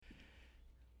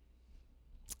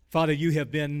Father, you have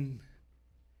been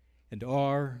and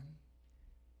are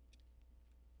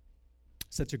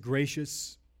such a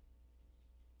gracious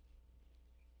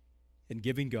and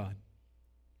giving God.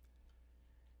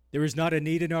 There is not a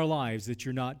need in our lives that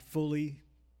you're not fully,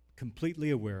 completely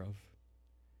aware of,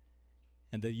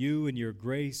 and that you in your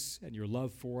grace and your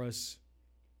love for us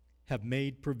have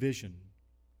made provision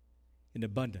in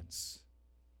abundance.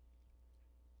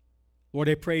 Lord,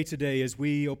 I pray today as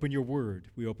we open your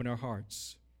word, we open our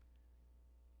hearts.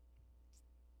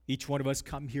 Each one of us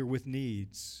come here with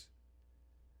needs.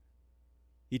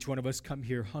 Each one of us come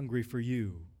here hungry for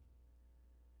you.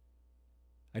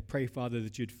 I pray, Father,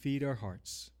 that you'd feed our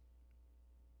hearts,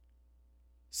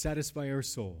 satisfy our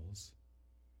souls,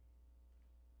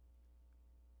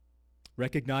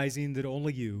 recognizing that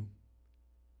only you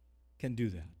can do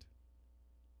that.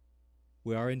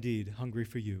 We are indeed hungry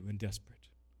for you and desperate.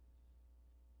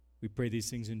 We pray these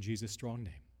things in Jesus' strong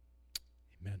name.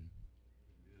 Amen.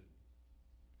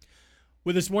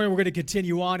 Well, this morning we're going to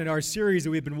continue on in our series that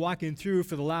we've been walking through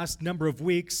for the last number of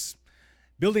weeks,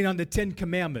 building on the 10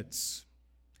 Commandments,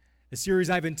 a series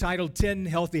I've entitled 10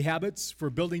 Healthy Habits for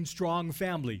Building Strong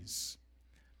Families.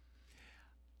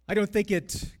 I don't think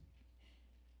it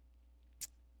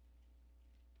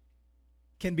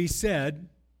can be said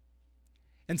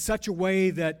in such a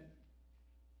way that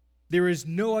there is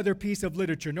no other piece of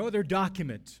literature, no other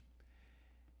document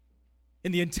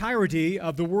in the entirety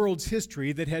of the world's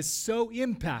history that has so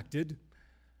impacted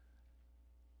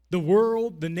the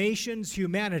world, the nations,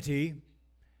 humanity,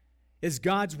 as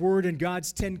God's Word and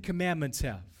God's 10 Commandments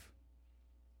have.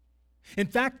 In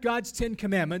fact, God's 10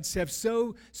 Commandments have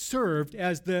so served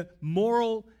as the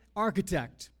moral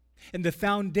architect and the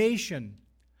foundation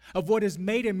of what has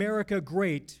made America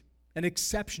great and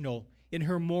exceptional in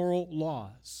her moral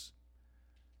laws.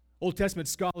 Old Testament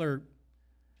scholar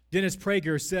Dennis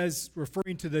Prager says,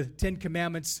 referring to the 10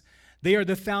 Commandments, they are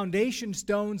the foundation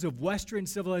stones of Western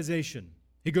civilization.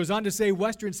 He goes on to say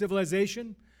Western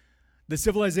civilization, the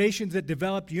civilizations that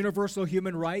developed universal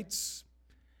human rights,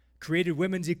 created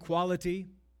women's equality,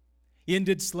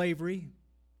 ended slavery,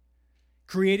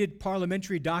 created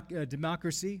parliamentary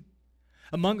democracy,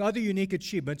 among other unique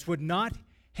achievements, would not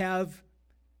have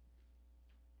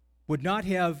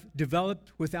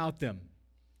developed without them.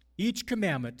 Each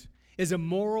commandment is a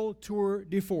moral tour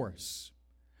de force.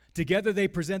 Together they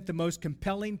present the most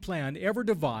compelling plan ever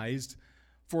devised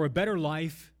for a better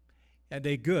life and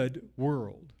a good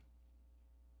world.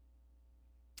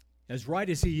 As right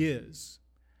as he is,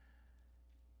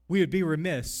 we would be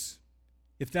remiss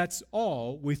if that's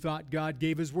all we thought God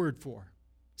gave his word for,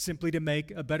 simply to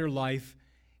make a better life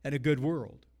and a good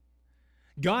world.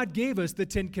 God gave us the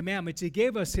 10 Commandments. He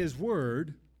gave us his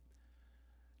word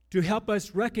to help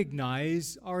us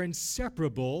recognize our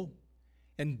inseparable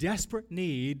and desperate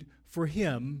need for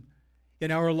him in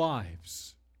our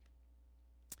lives.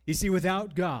 You see,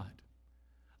 without God,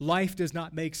 life does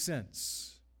not make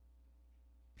sense.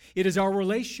 It is our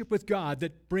relationship with God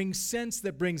that brings sense,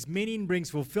 that brings meaning, brings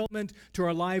fulfillment to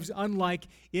our lives unlike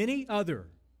any other.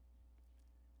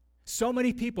 So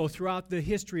many people throughout the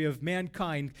history of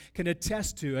mankind can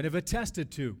attest to and have attested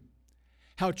to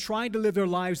how trying to live their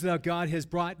lives without God has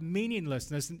brought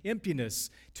meaninglessness and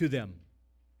emptiness to them.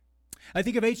 I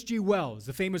think of H.G. Wells,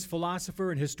 the famous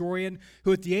philosopher and historian,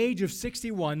 who at the age of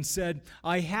 61 said,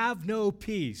 "I have no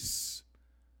peace.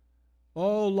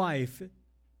 All life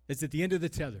is at the end of the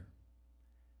tether."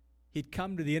 He'd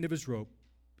come to the end of his rope,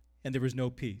 and there was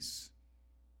no peace.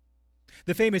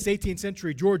 The famous 18th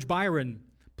century George Byron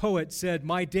poet said,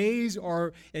 "My days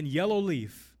are in yellow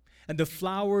leaf, and the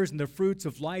flowers and the fruits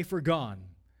of life are gone.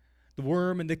 The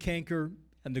worm and the canker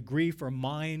and the grief are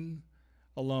mine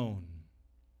alone."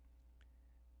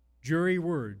 Dreary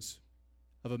words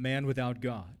of a man without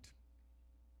God.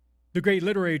 The great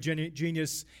literary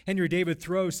genius Henry David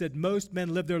Thoreau said, "Most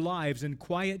men live their lives in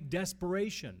quiet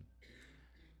desperation."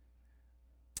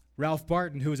 Ralph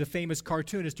Barton, who was a famous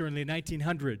cartoonist during the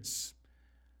 1900s,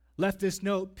 left this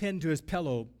note pinned to his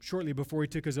pillow shortly before he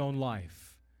took his own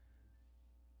life.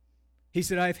 He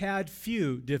said, "I've had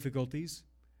few difficulties,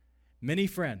 many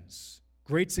friends,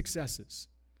 great successes.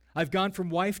 I've gone from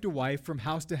wife to wife, from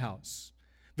house to house,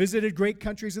 visited great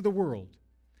countries of the world,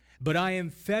 but I am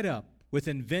fed up with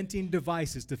inventing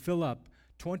devices to fill up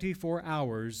 24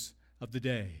 hours of the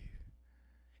day."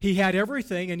 He had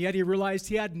everything, and yet he realized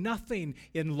he had nothing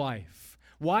in life.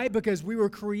 Why? Because we were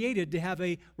created to have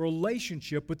a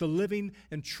relationship with the living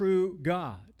and true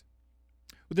God.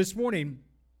 Well, this morning,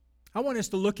 I want us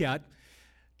to look at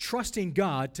trusting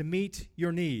God to meet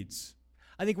your needs.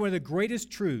 I think one of the greatest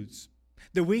truths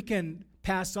that we can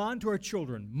pass on to our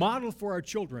children, model for our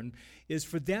children, is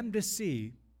for them to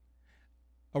see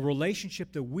a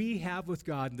relationship that we have with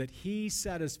God and that He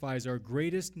satisfies our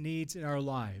greatest needs in our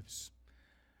lives.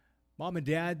 Mom and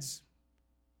dads,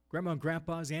 grandma and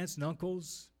grandpas, aunts and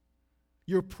uncles,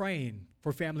 you're praying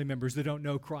for family members that don't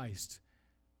know Christ.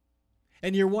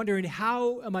 And you're wondering,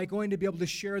 how am I going to be able to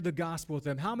share the gospel with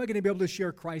them? How am I going to be able to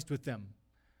share Christ with them?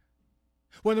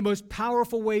 One of the most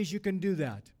powerful ways you can do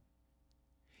that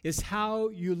is how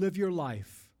you live your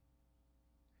life,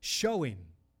 showing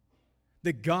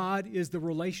that God is the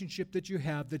relationship that you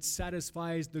have that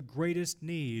satisfies the greatest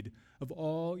need of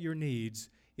all your needs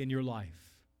in your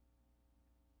life.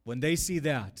 When they see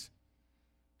that,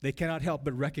 they cannot help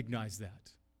but recognize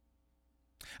that.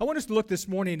 I want us to look this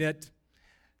morning at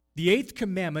the 8th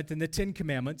commandment in the 10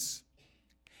 commandments.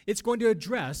 It's going to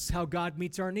address how God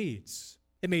meets our needs.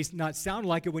 It may not sound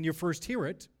like it when you first hear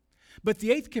it, but the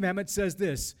 8th commandment says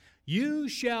this: you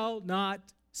shall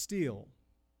not steal.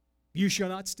 You shall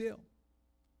not steal.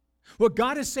 What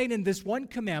God is saying in this one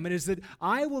commandment is that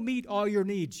I will meet all your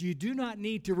needs. You do not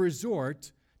need to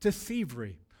resort to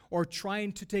thievery or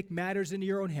trying to take matters into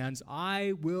your own hands.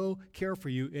 I will care for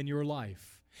you in your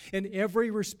life in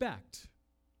every respect.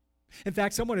 In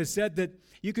fact, someone has said that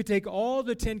you could take all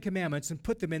the 10 commandments and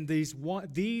put them in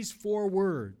these 4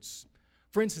 words.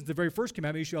 For instance, the very first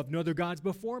commandment, you shall have no other gods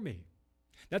before me.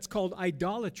 That's called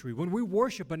idolatry. When we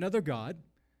worship another god,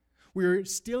 we're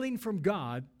stealing from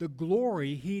God the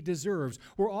glory He deserves.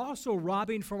 We're also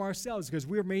robbing from ourselves because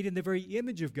we're made in the very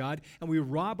image of God, and we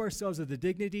rob ourselves of the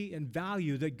dignity and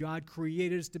value that God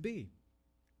created us to be.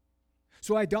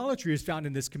 So idolatry is found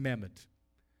in this commandment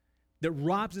that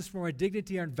robs us from our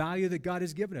dignity and value that God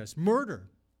has given us. Murder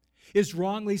is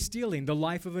wrongly stealing the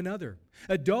life of another.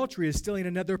 Adultery is stealing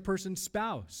another person's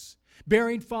spouse.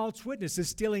 Bearing false witness is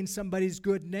stealing somebody's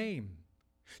good name.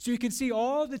 So you can see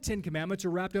all the 10 commandments are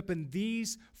wrapped up in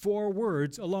these 4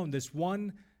 words alone, this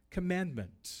one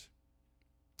commandment.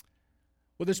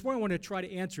 Well, this morning I want to try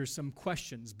to answer some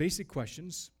questions, basic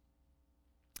questions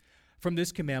from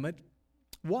this commandment.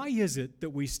 Why is it that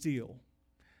we steal?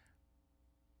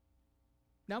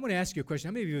 Now I'm going to ask you a question.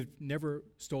 How many of you have never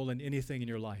stolen anything in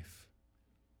your life?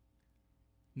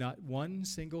 Not one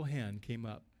single hand came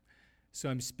up. So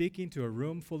I'm speaking to a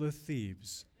room full of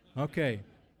thieves. Okay.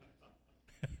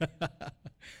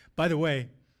 By the way,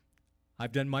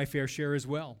 I've done my fair share as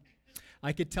well.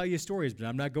 I could tell you stories, but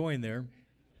I'm not going there.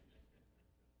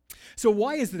 So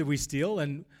why is it that we steal,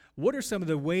 and what are some of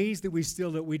the ways that we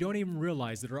steal that we don't even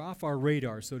realize, that are off our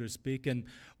radar, so to speak, and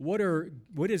what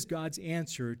is God's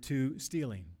answer to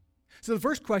stealing? So the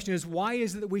first question is, why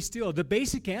is it that we steal? The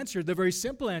basic answer, the very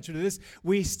simple answer to this,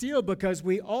 we steal because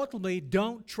we ultimately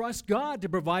don't trust God to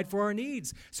provide for our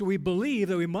needs. So we believe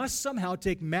that we must somehow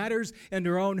take matters into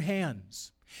our own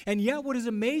hands. And yet what is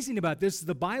amazing about this is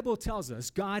the Bible tells us,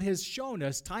 God has shown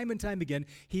us time and time again,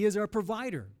 He is our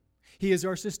provider. He is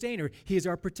our sustainer. He is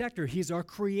our protector. He is our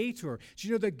creator. Do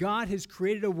you know that God has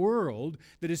created a world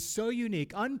that is so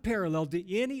unique, unparalleled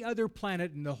to any other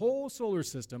planet in the whole solar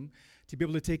system, to be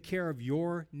able to take care of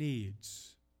your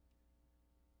needs?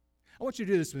 I want you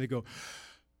to do this when they go,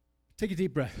 take a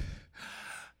deep breath.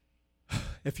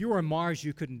 If you were on Mars,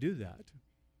 you couldn't do that.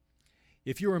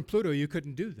 If you were in Pluto, you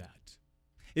couldn't do that.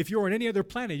 If you were on any other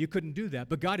planet, you couldn't do that.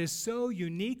 But God has so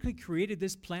uniquely created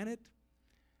this planet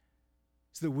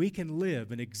so that we can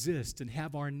live and exist and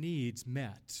have our needs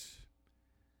met.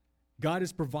 God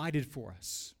has provided for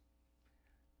us.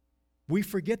 We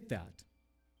forget that.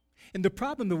 And the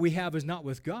problem that we have is not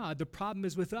with God, the problem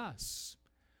is with us.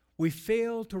 We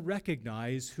fail to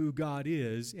recognize who God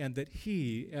is and that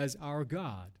He, as our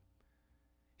God,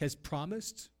 has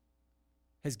promised,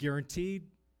 has guaranteed,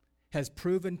 has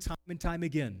proven time and time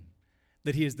again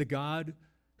that He is the God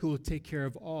who will take care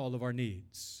of all of our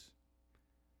needs.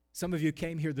 Some of you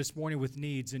came here this morning with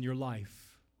needs in your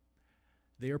life.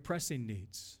 They are pressing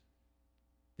needs.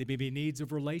 They may be needs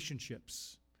of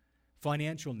relationships,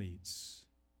 financial needs.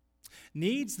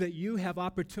 Needs that you have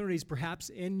opportunities perhaps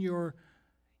in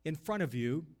front of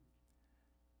you,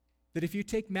 that if you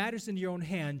take matters into your own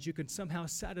hands, you can somehow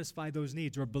satisfy those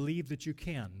needs or believe that you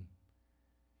can.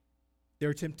 There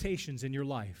are temptations in your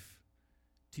life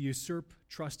to usurp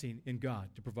trusting in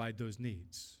God to provide those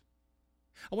needs.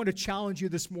 I want to challenge you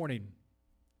this morning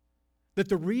that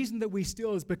the reason that we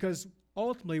steal is because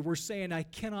ultimately we're saying, I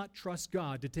cannot trust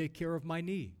God to take care of my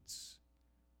needs.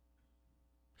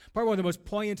 Probably one of the most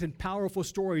poignant and powerful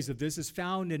stories of this is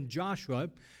found in Joshua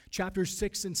chapters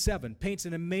 6 and 7. Paints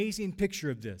an amazing picture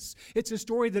of this. It's a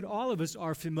story that all of us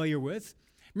are familiar with.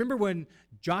 Remember when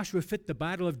Joshua fit the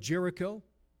battle of Jericho?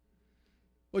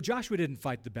 Well, Joshua didn't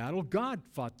fight the battle. God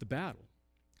fought the battle.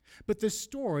 But this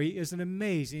story is an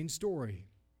amazing story.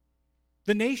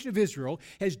 The nation of Israel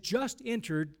has just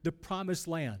entered the promised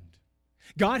land.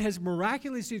 God has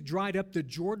miraculously dried up the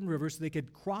Jordan River so they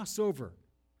could cross over.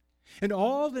 And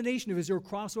all the nation of Israel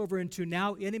cross over into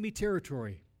now enemy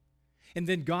territory. And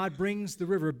then God brings the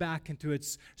river back into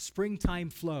its springtime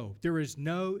flow. There is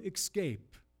no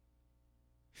escape.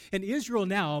 And Israel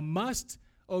now must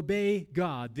obey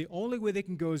God. The only way they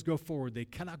can go is go forward. They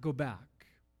cannot go back.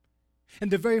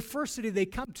 And the very first city they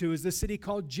come to is the city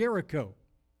called Jericho.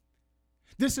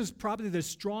 This is probably the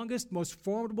strongest, most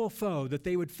formidable foe that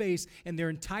they would face in their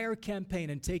entire campaign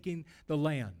in taking the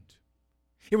land.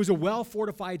 It was a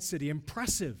well-fortified city,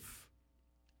 impressive.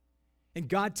 And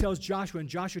God tells Joshua in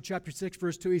Joshua chapter 6,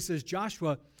 verse 2, he says,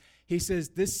 Joshua, he says,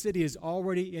 this city is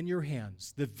already in your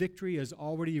hands. The victory is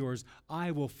already yours.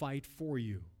 I will fight for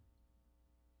you.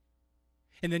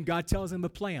 And then God tells him a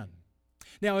plan.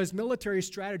 Now, as military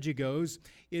strategy goes,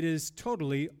 it is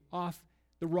totally off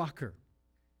the rocker.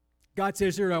 God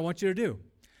says, here, I want you to do.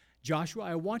 Joshua,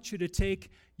 I want you to take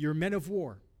your men of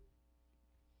war.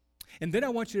 And then I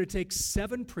want you to take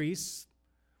 7 priests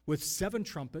with 7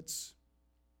 trumpets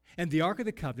and the Ark of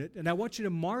the Covenant, and I want you to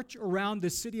march around the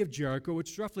city of Jericho,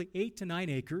 which is roughly 8 to 9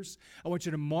 acres. I want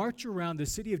you to march around the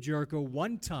city of Jericho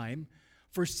one time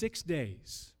for 6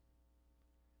 days.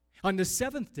 On the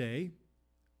 7th day,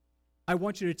 I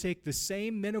want you to take the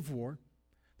same men of war,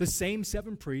 the same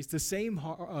 7 priests, the same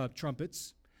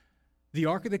trumpets, the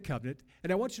Ark of the Covenant,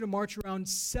 and I want you to march around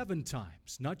 7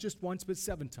 times, not just once, but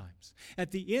 7 times.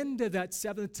 At the end of that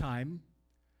 7th time,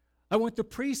 I want the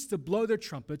priests to blow their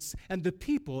trumpets and the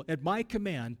people at my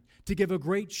command to give a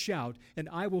great shout, and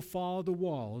I will fall the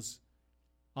walls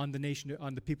on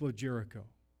the people of Jericho.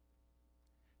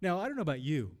 Now, I don't know about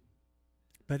you,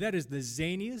 but that is the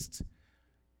zaniest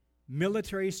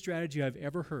military strategy I've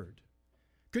ever heard.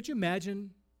 Could you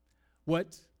imagine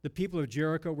what the people of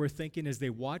Jericho were thinking as they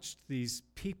watched these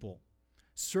people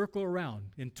circle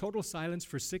around in total silence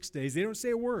for 6 days? They don't say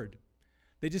a word.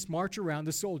 They just march around,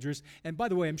 the soldiers. And by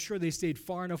the way, I'm sure they stayed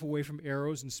far enough away from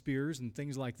arrows and spears and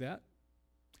things like that.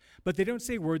 But they don't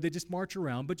say a word. They just march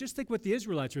around. But just think what the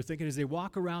Israelites are thinking as they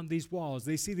walk around these walls.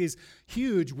 They see these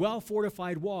huge,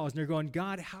 well-fortified walls, and they're going,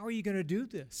 God, how are you going to do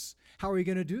this? How are you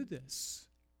going to do this?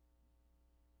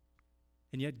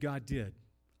 And yet God did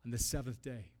on the 7th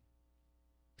day.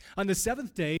 On the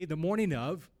 7th day, the morning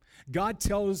of, Joshua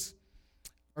tells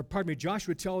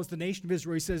the nation of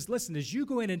Israel, he says, listen, as you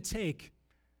go in and take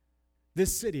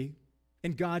this city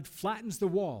and God flattens the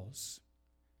walls,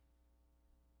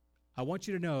 I want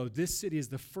you to know this city is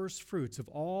the first fruits of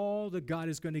all that God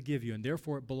is going to give you, and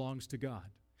therefore it belongs to God.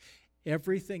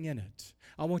 Everything in it.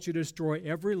 I want you to destroy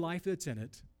every life that's in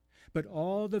it, but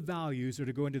all the values are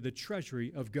to go into the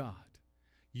treasury of God.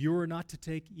 You are not to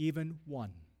take even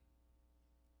one.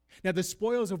 Now, the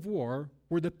spoils of war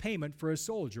were the payment for a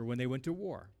soldier when they went to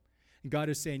war. And God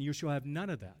is saying, you shall have none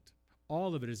of that.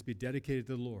 All of it is to be dedicated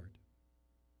to the Lord.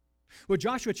 Well,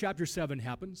 Joshua chapter 7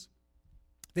 happens.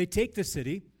 They take the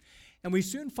city, and we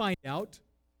soon find out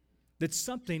that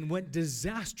something went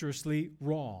disastrously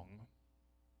wrong.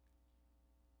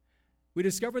 We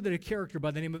discovered that a character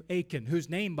by the name of Achan, whose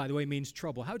name, by the way, means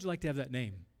trouble. How would you like to have that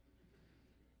name?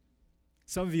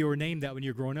 Some of you were named that when you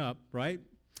were growing up, right?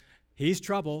 He's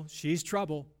trouble, she's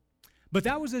trouble. But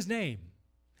that was his name,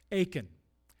 Achan.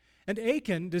 And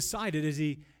Achan decided as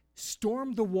he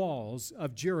stormed the walls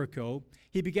of Jericho,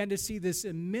 he began to see this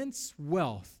immense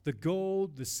wealth, the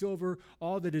gold, the silver,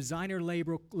 all the designer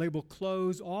label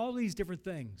clothes, all these different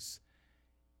things.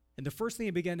 And the first thing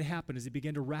that began to happen is he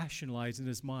began to rationalize in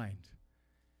his mind,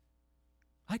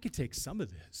 I could take some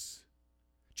of this,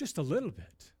 just a little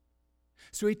bit.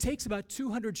 So he takes about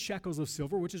 200 shekels of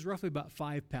silver, which is roughly about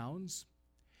 5 pounds,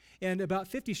 and about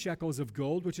 50 shekels of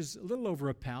gold, which is a little over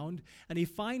a pound, and he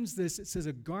finds this, it says,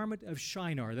 a garment of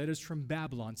Shinar, that is from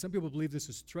Babylon. Some people believe this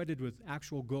is threaded with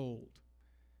actual gold.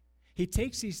 He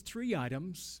takes these 3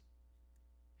 items,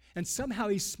 and somehow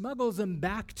he smuggles them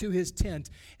back to his tent,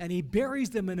 and he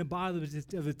buries them in a bottom of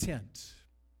the tent.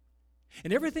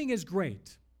 And everything is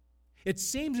great. It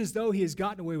seems as though he has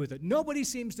gotten away with it. Nobody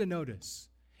seems to notice.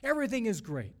 Everything is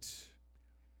great.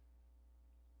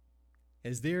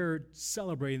 As they're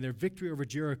celebrating their victory over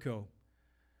Jericho,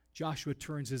 Joshua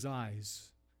turns his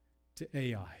eyes to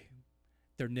Ai,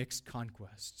 their next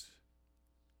conquest.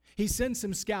 He sends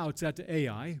some scouts out to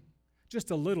Ai, just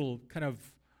a little kind of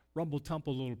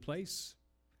rumble-tumble little place.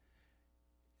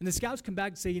 And the scouts come back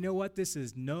and say, you know what, this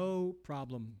is no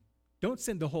problem. Don't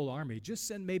send the whole army. Just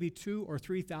send maybe 2,000 or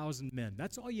 3,000 men.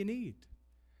 That's all you need.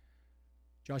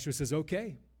 Joshua says,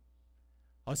 okay.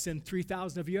 I'll send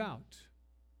 3,000 of you out.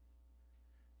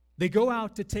 They go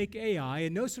out to take Ai,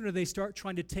 and no sooner they start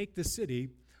trying to take the city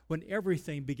when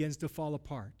everything begins to fall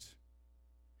apart.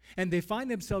 And they find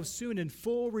themselves soon in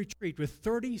full retreat with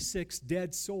 36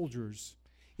 dead soldiers,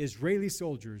 Israeli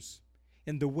soldiers,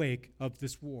 in the wake of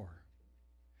this war.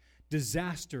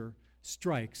 Disaster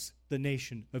strikes the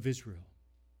nation of Israel.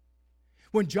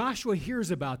 When Joshua hears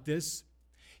about this,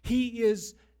 he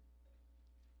is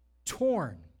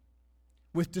torn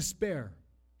with despair.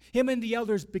 Him and the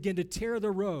elders begin to tear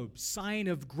their robes, sign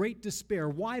of great despair.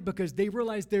 Why? Because they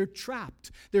realize they're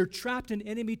trapped. They're trapped in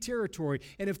enemy territory.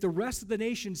 And if the rest of the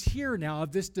nations hear now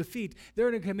of this defeat, they're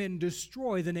going to come in and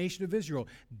destroy the nation of Israel.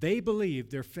 They believe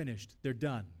they're finished. They're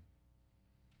done.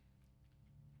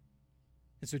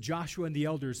 And so Joshua and the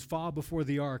elders fall before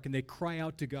the ark and they cry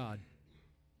out to God.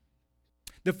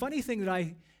 The funny thing that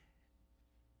I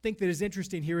think that is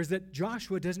interesting here is that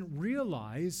Joshua doesn't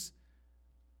realize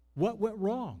what went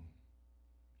wrong.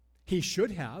 He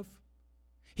should have.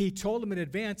 He told them in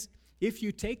advance, if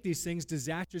you take these things,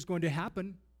 disaster is going to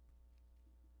happen.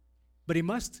 But he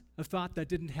must have thought that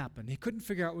didn't happen. He couldn't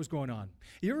figure out what was going on.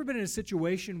 You ever been in a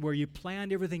situation where you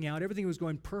planned everything out, everything was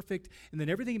going perfect, and then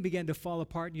everything began to fall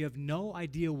apart and you have no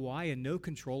idea why and no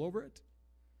control over it?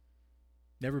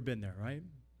 Never been there, right?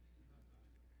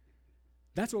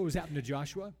 That's what was happening to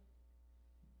Joshua.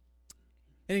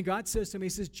 And then God says to him, he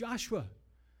says, Joshua,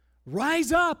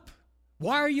 rise up.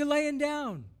 Why are you laying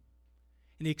down?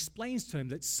 And he explains to him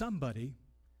that somebody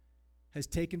has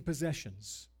taken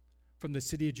possessions from the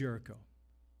city of Jericho.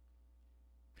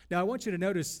 Now, I want you to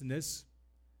notice in this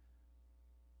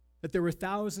that there were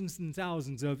thousands and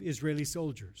thousands of Israeli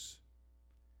soldiers.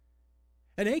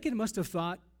 And Achan must have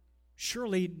thought,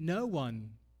 surely no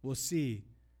one will see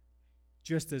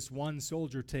just this one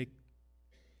soldier take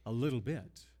a little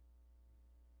bit.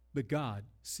 But God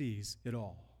sees it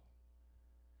all.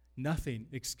 Nothing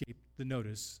escaped the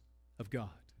notice of God.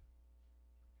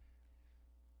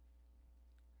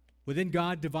 Well, then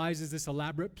God devises this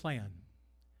elaborate plan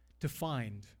to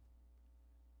find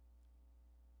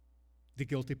the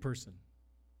guilty person.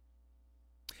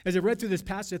 As I read through this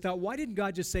passage, I thought, why didn't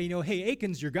God just say, hey,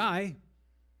 Achan's your guy.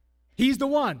 He's the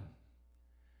one.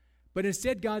 But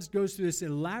instead, God goes through this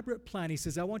elaborate plan. He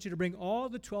says, I want you to bring all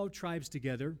the 12 tribes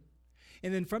together.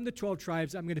 And then from the 12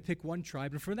 tribes, I'm going to pick one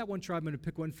tribe. And from that one tribe, I'm going to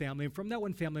pick one family. And from that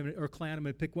one family or clan, I'm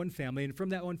going to pick one family. And from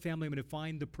that one family, I'm going to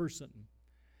find the person.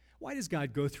 Why does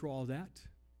God go through all that?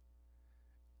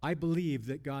 I believe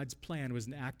that God's plan was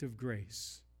an act of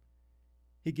grace.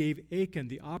 He gave Achan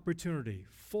the opportunity,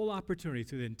 full opportunity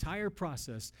through the entire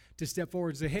process to step forward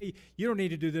and say, hey, you don't need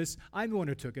to do this. I'm the one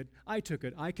who took it. I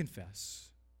confess.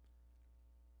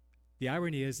 The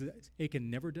irony is that Achan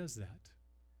never does that.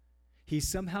 He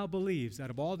somehow believes,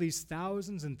 out of all these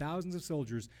thousands and thousands of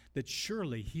soldiers, that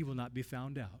surely he will not be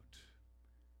found out.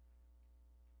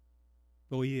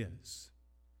 Well, he is.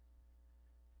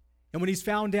 And when he's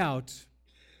found out,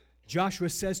 Joshua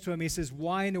says to him, he says,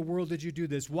 why in the world did you do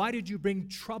this? Why did you bring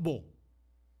trouble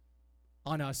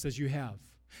on us as you have?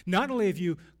 Not only have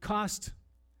you cost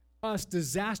us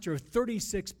disaster of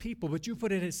 36 people, but you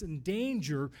put us in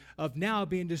danger of now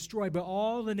being destroyed by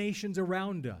all the nations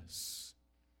around us.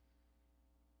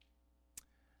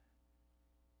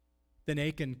 Then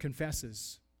Achan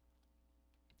confesses,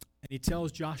 and he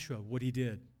tells Joshua what he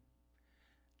did.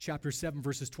 Chapter 7,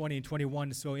 verses 20 and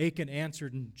 21. So Achan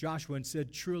answered Joshua and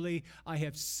said, truly, I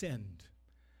have sinned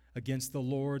against the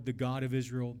Lord, the God of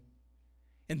Israel.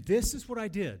 And this is what I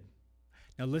did.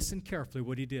 Now listen carefully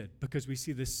what he did, because we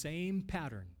see the same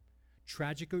pattern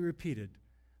tragically repeated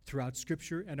throughout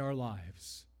Scripture and our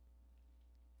lives.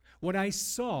 When I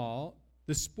saw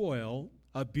the spoil,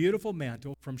 a beautiful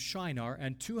mantle from Shinar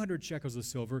and 200 shekels of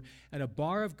silver and a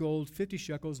bar of gold 50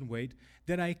 shekels in weight,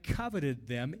 then I coveted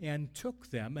them and took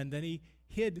them, and then he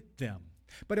hid them.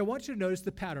 But I want you to notice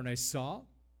the pattern. I saw,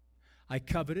 I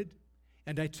coveted,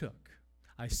 and I took.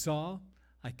 I saw,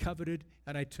 I coveted,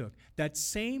 and I took. That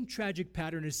same tragic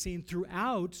pattern is seen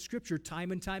throughout Scripture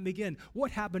time and time again.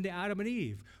 What happened to Adam and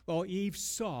Eve? Well, Eve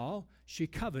saw, she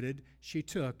coveted, she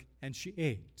took, and she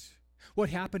ate. What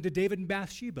happened to David and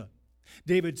Bathsheba?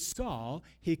 David saw,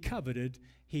 he coveted,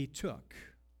 he took.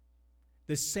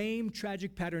 The same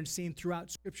tragic pattern seen throughout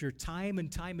Scripture time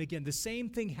and time again. The same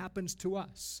thing happens to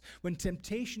us. When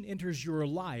temptation enters your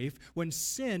life, when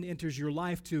sin enters your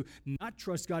life to not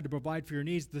trust God to provide for your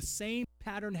needs, the same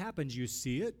pattern happens. You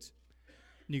see it,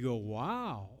 and you go,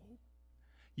 wow.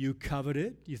 You covet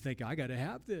it. You think, I got to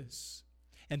have this.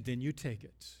 And then you take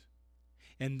it.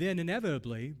 And then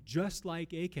inevitably, just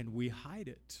like Achan, we hide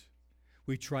it.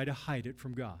 We try to hide it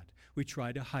from God. We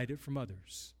try to hide it from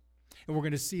others. And we're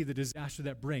going to see the disaster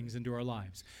that brings into our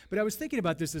lives. But I was thinking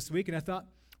about this week, and I thought,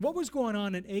 what was going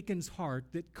on in Achan's heart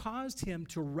that caused him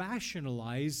to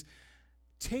rationalize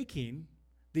taking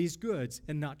these goods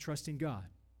and not trusting God?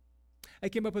 I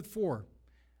came up with 4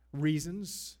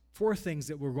 reasons, 4 things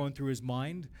that were going through his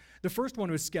mind. The first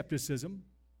one was skepticism.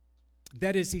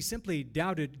 That is, he simply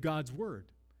doubted God's word.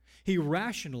 He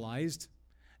rationalized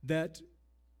that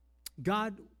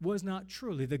God was not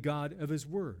truly the God of his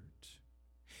word.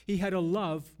 He had a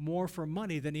love more for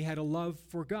money than he had a love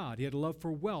for God. He had a love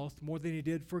for wealth more than he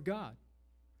did for God.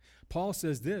 Paul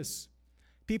says this,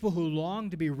 people who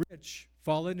long to be rich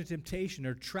fall into temptation,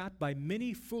 are trapped by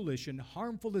many foolish and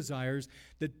harmful desires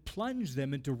that plunge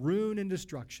them into ruin and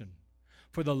destruction.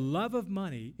 For the love of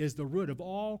money is the root of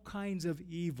all kinds of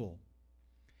evil.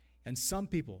 And some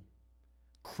people,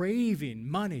 craving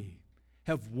money,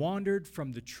 have wandered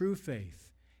from the true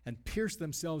faith and pierced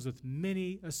themselves with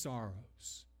many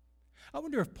sorrows. I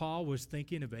wonder if Paul was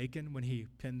thinking of Achan when he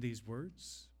penned these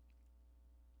words.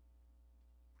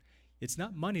 It's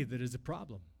not money that is the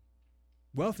problem.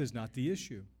 Wealth is not the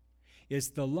issue. It's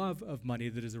the love of money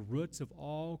that is the roots of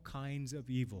all kinds of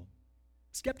evil.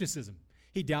 Skepticism.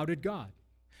 He doubted God.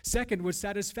 Second was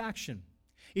satisfaction.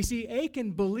 You see,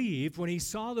 Achan believed when he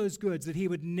saw those goods that he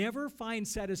would never find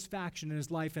satisfaction in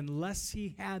his life unless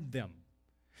he had them.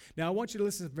 Now, I want you to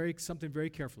listen to something very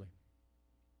carefully.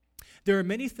 There are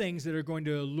many things that are going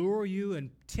to allure you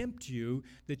and tempt you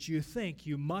that you think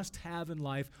you must have in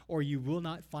life or you will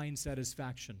not find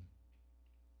satisfaction.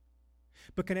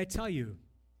 But can I tell you,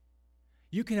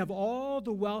 you can have all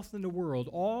the wealth in the world,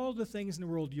 all the things in the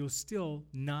world, you'll still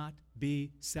not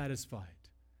be satisfied.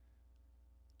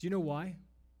 Do you know why?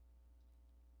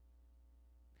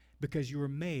 Because you were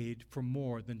made for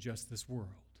more than just this world.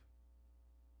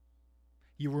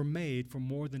 You were made for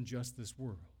more than just this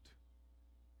world.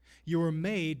 You were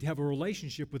made to have a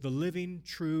relationship with the living,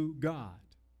 true God.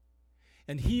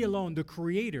 And He alone, the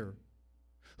Creator,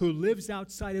 who lives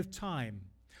outside of time,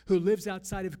 who lives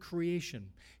outside of creation,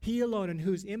 He alone in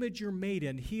whose image you're made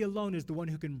in, He alone is the one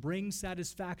who can bring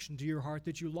satisfaction to your heart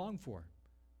that you long for.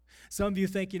 Some of you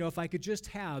think, if I could just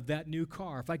have that new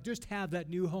car, if I could just have that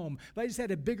new home, if I just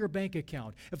had a bigger bank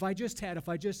account, if I just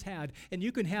had, and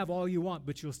you can have all you want,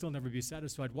 but you'll still never be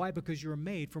satisfied. Why? Because you're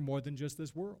made for more than just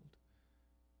this world.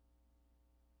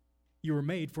 You were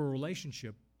made for a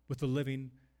relationship with the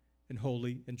living and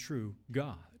holy and true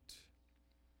God.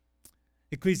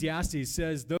 Ecclesiastes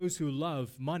says, those who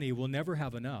love money will never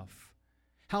have enough.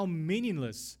 How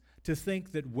meaningless to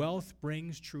think that wealth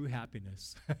brings true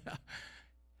happiness.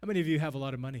 How many of you have a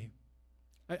lot of money?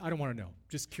 I don't want to know,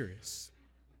 just curious.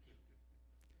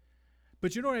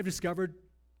 But you know what I've discovered?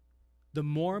 The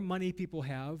more money people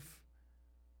have,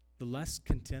 the less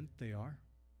content they are.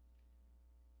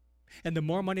 And the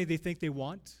more money they think they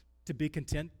want to be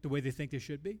content the way they think they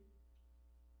should be.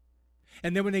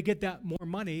 And then when they get that more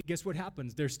money, guess what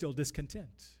happens? They're still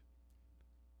discontent.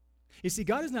 You see,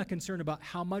 God is not concerned about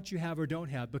how much you have or don't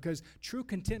have, because true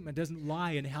contentment doesn't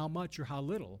lie in how much or how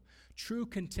little. True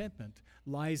contentment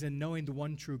lies in knowing the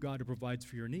one true God who provides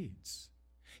for your needs.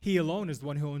 He alone is the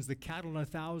one who owns the cattle in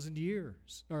 1,000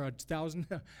 years, or 1,000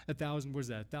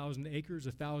 acres,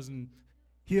 1,000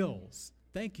 hills.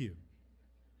 Thank you.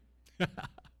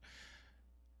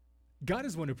 God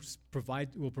is the one who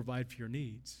will provide for your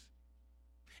needs.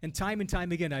 And time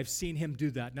again, I've seen Him do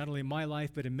that, not only in my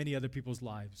life, but in many other people's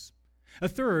lives. A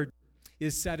third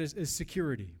is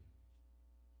security.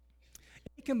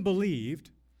 Achan believed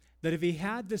that if he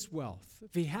had this wealth,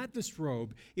 if he had this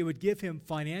robe, it would give him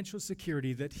financial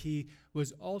security that he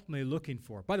was ultimately looking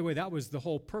for. By the way, that was the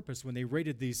whole purpose when they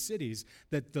raided these cities,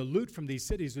 that the loot from these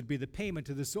cities would be the payment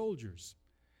to the soldiers.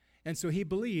 And so he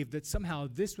believed that somehow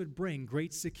this would bring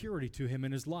great security to him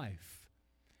in his life.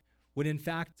 When in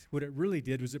fact, what it really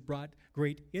did was it brought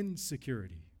great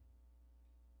insecurity.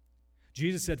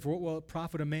 Jesus said, for what will it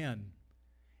profit a man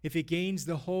if he gains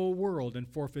the whole world and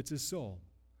forfeits his soul?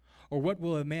 Or what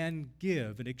will a man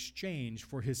give in exchange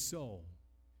for his soul?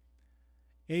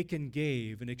 Achan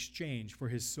gave in exchange for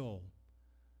his soul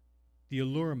the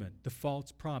allurement, the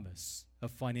false promise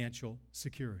of financial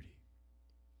security.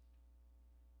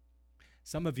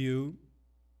 Some of you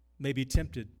may be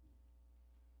tempted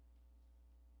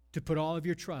to put all of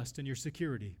your trust in your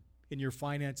security, in your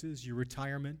finances, your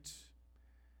retirement.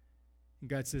 And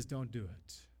God says, don't do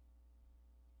it.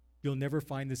 You'll never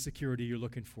find the security you're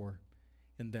looking for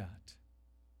in that.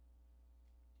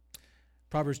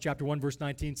 Proverbs chapter 1, verse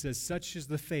 19 says, such is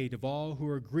the fate of all who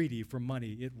are greedy for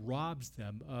money. It robs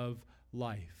them of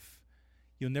life.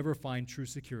 You'll never find true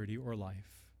security or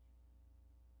life.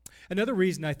 Another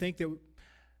reason I think that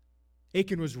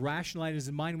Achan was rationalizing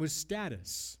his mind with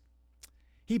status.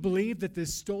 He believed that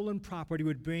this stolen property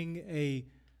would bring a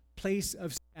place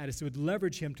of status. It would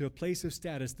leverage him to a place of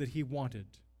status that he wanted.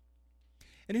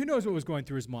 And who knows what was going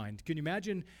through his mind? Can you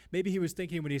imagine? Maybe he was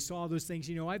thinking when he saw those things,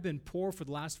 I've been poor for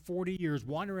the last 40 years,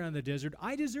 wandering around the desert.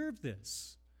 I deserve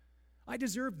this. I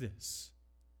deserve this.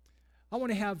 I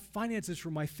want to have finances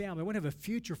for my family. I want to have a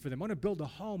future for them. I want to build a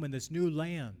home in this new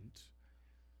land.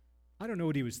 I don't know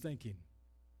what he was thinking.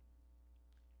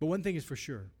 But one thing is for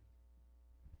sure.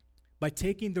 By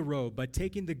taking the robe, by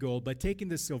taking the gold, by taking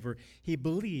the silver, he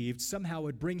believed somehow it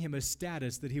would bring him a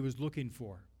status that he was looking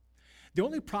for. The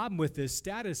only problem with this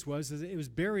status was that it was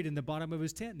buried in the bottom of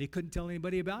his tent, and he couldn't tell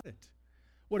anybody about it.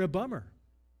 What a bummer.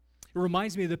 It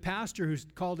reminds me of the pastor who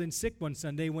called in sick one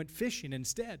Sunday and went fishing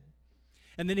instead.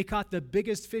 And then he caught the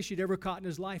biggest fish he'd ever caught in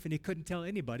his life, and he couldn't tell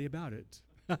anybody about it.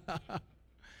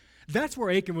 That's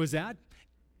where Achan was at.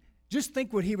 Just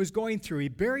think what he was going through. He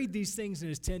buried these things in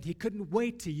his tent. He couldn't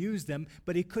wait to use them,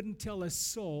 but he couldn't tell a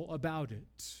soul about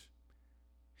it.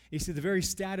 You see, the very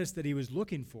status that he was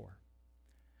looking for,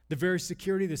 the very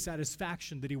security, the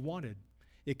satisfaction that he wanted,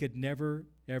 it could never,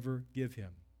 ever give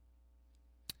him.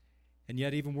 And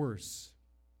yet, even worse,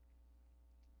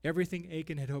 everything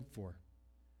Achan had hoped for,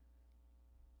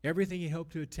 everything he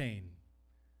hoped to attain,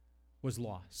 was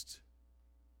lost.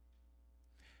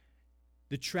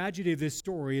 The tragedy of this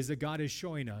story is that God is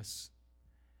showing us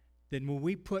that when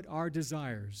we put our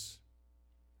desires,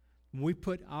 when we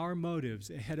put our motives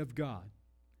ahead of God,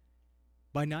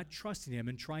 by not trusting Him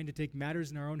and trying to take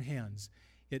matters in our own hands,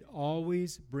 it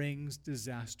always brings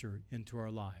disaster into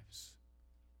our lives.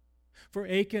 For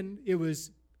Achan, it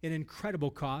was an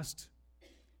incredible cost.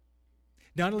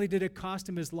 Not only did it cost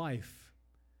him his life,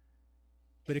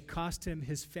 but it cost him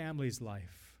his family's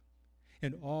life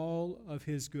and all of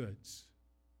his goods.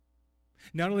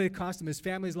 Not only did it cost him his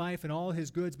family's life and all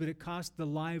his goods, but it cost the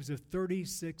lives of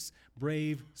 36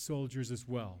 brave soldiers as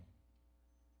well.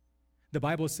 The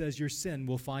Bible says your sin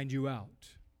will find you out.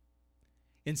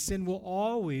 And sin will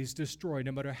always destroy,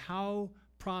 no matter how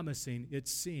promising it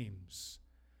seems.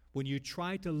 When you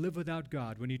try to live without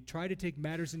God, when you try to take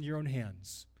matters in your own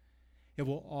hands, it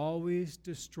will always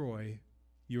destroy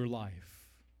your life.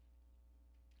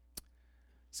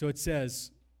 So it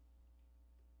says,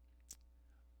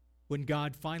 when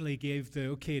God finally gave the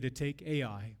okay to take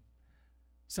Ai,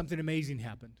 something amazing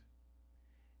happened.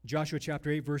 Joshua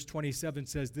chapter 8, verse 27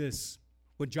 says this: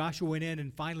 when Joshua went in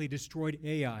and finally destroyed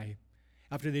Ai,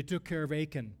 after they took care of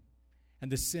Achan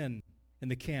and the sin in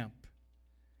the camp,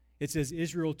 it says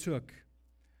Israel took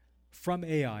from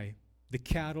Ai the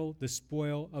cattle, the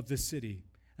spoil of the city,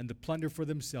 and the plunder for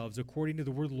themselves, according to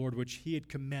the word of the Lord, which he had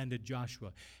commanded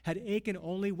Joshua. Had Achan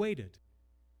only waited,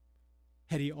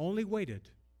 he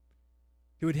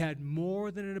would have had more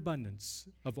than an abundance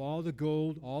of all the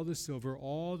gold, all the silver,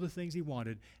 all the things he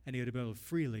wanted, and he would have been able to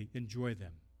freely enjoy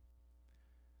them.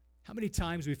 How many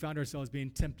times we found ourselves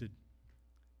being tempted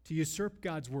to usurp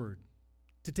God's word,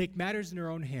 to take matters in our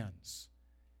own hands,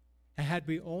 and had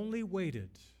we only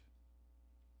waited,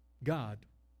 God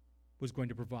was going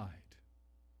to provide.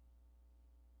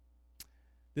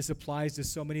 This applies to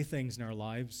so many things in our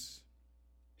lives.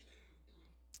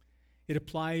 It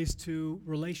applies to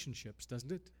relationships,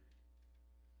 doesn't it?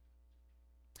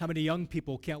 How many young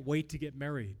people can't wait to get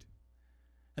married,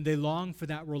 and they long for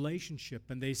that relationship,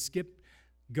 and they skip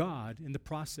God in the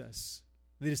process.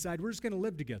 They decide, we're just going to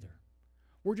live together.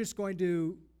 We're just going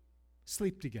to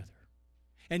sleep together,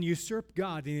 and usurp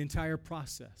God in the entire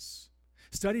process.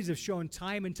 Studies have shown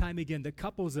time and time again that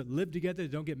couples that live together,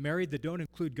 that don't get married, that don't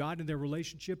include God in their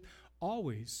relationship,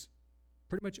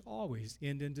 pretty much always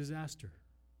end in disaster.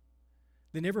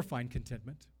 They never find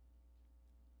contentment.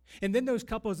 And then those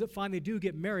couples that finally do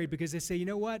get married because they say, you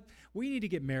know what, we need to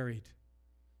get married.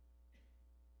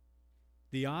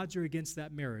 The odds are against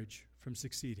that marriage from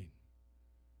succeeding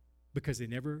because they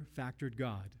never factored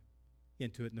God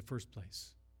into it in the first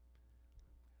place.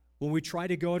 When we try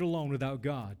to go it alone without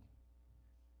God,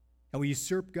 and we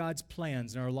usurp God's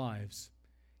plans in our lives,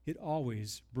 it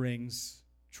always brings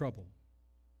trouble.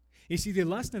 You see, the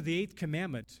lesson of the eighth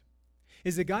commandment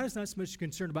is that God is not so much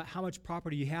concerned about how much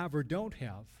property you have or don't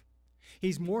have.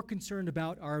 He's more concerned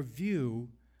about our view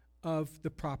of the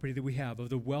property that we have, of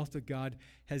the wealth that God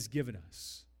has given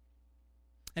us.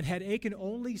 And had Achan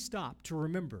only stopped to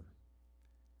remember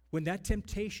when that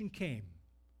temptation came,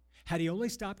 had he only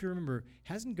stopped to remember,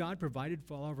 hasn't God provided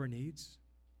for all of our needs?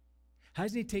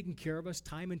 Hasn't he taken care of us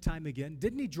time and time again?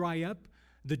 Didn't he dry up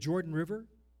the Jordan River?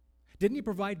 Didn't he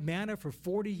provide manna for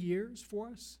 40 years for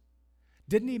us?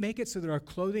 Didn't he make it so that our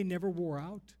clothing never wore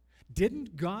out?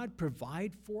 Didn't God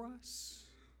provide for us?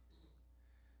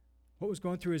 What was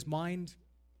going through his mind?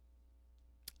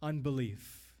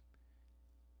 Unbelief.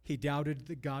 He doubted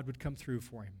that God would come through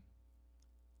for him.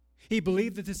 He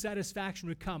believed that the satisfaction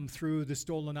would come through the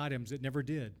stolen items. It never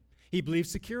did. He believed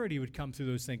security would come through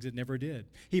those things. It never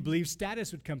did. He believed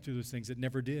status would come through those things. It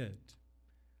never did.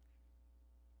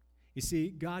 You see,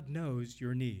 God knows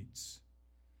your needs.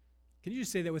 Can you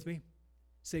just say that with me?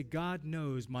 Say, God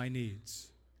knows my needs.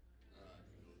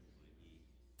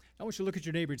 I want you to look at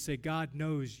your neighbor and say, God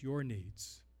knows your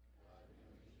needs.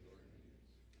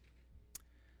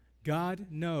 God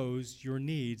knows your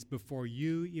needs before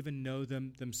you even know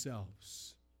them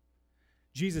themselves.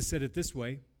 Jesus said it this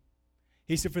way.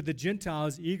 He said, for the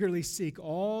Gentiles eagerly seek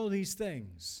all these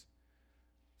things,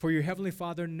 for your heavenly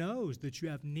Father knows that you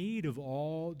have need of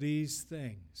all these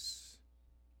things.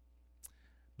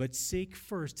 But seek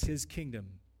first his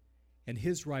kingdom and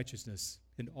his righteousness,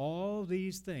 and all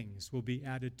these things will be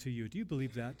added to you. Do you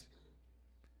believe that?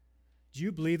 Do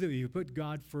you believe that you put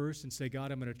God first and say,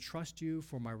 God, I'm going to trust you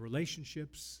for my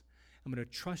relationships. I'm going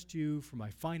to trust you for my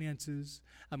finances.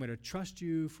 I'm going to trust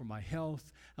you for my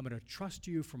health. I'm going to trust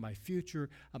you for my future.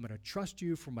 I'm going to trust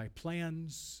you for my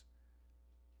plans.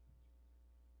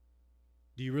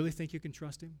 Do you really think you can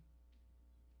trust him?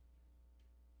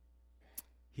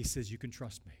 He says you can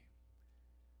trust me.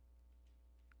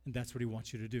 And that's what he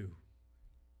wants you to do.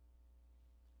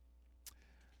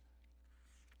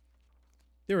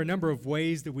 There are a number of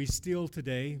ways that we steal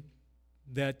today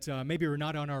that maybe are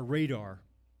not on our radar.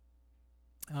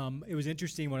 It was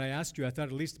interesting when I asked you, I thought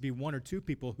at least to be one or two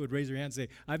people who would raise their hand and say,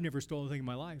 I've never stolen anything in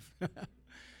my life.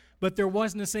 But there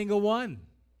wasn't a single one.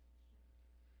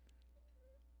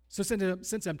 So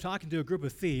since I'm talking to a group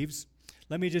of thieves,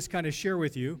 let me just kind of share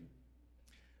with you,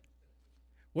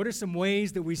 what are some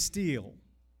ways that we steal?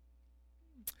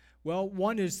 Well,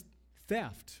 one is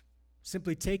theft,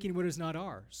 simply taking what is not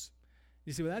ours.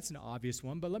 You say, well, that's an obvious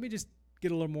one, but let me just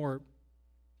get a little more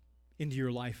into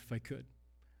your life if I could.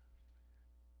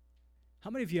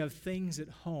 How many of you have things at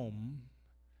home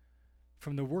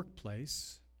from the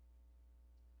workplace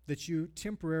that you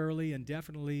temporarily and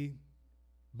definitely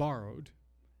borrowed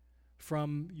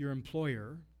from your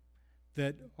employer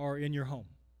that are in your home?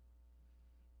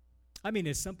 I mean,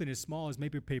 it's something as small as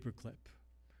maybe a paper clip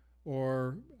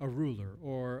or a ruler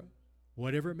or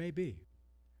whatever it may be.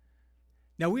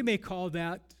 Now, we may call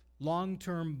that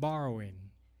long-term borrowing.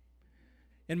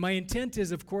 And my intent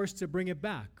is, of course, to bring it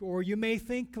back. Or you may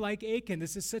think like Achan,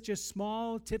 this is such a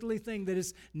small, tiddly thing that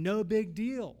is no big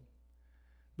deal.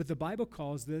 But the Bible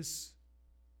calls this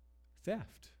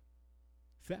theft.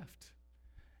 Theft.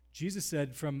 Jesus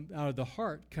said, from out of the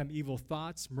heart come evil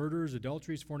thoughts, murders,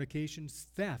 adulteries, fornications,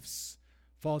 thefts,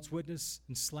 false witness,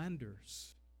 and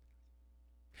slanders.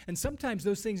 And sometimes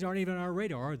those things aren't even on our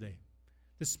radar, are they?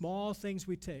 The small things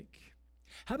we take.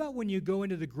 How about when you go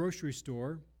into the grocery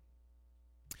store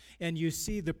and you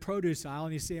see the produce aisle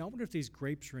and you say, I wonder if these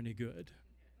grapes are any good.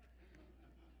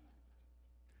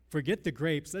 Forget the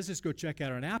grapes. Let's just go check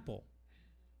out an apple.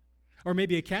 Or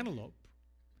maybe a cantaloupe.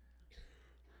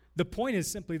 The point is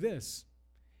simply this,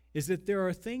 is that there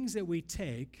are things that we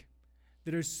take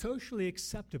that are socially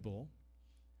acceptable,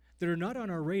 that are not on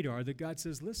our radar, that God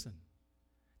says, listen,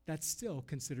 that's still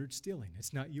considered stealing.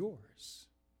 It's not yours.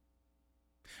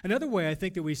 Another way I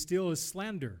think that we steal is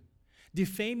slander,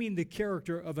 defaming the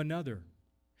character of another.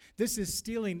 This is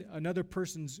stealing another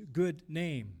person's good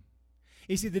name.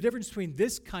 You see, the difference between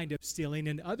this kind of stealing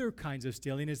and other kinds of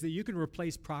stealing is that you can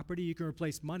replace property, you can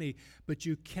replace money, but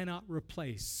you cannot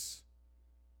replace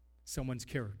someone's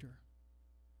character.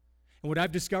 And what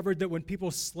I've discovered that when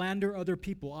people slander other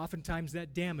people, oftentimes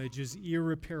that damage is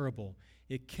irreparable.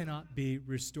 It cannot be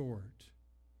restored.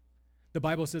 The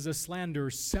Bible says a slander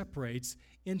separates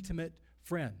intimate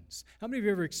friends. How many of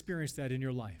you ever experienced that in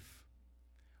your life?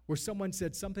 Where someone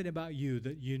said something about you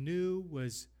that you knew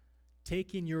was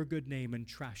taking your good name and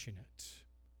trashing it.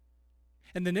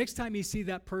 And the next time you see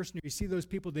that person, or you see those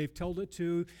people they've told it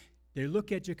to, they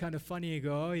look at you kind of funny and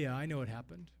go, oh yeah, I know what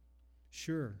happened.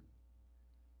 Sure.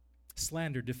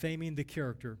 Slander, defaming the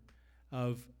character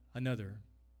of another.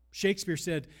 Shakespeare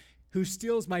said, who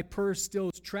steals my purse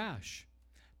steals trash,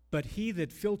 but he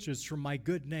that filches from my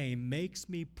good name makes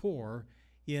me poor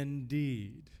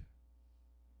indeed.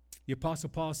 The Apostle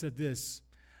Paul said this,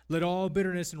 let all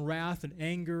bitterness and wrath and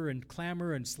anger and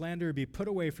clamor and slander be put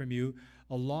away from you,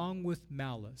 along with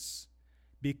malice.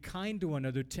 Be kind to one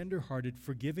another, tender-hearted,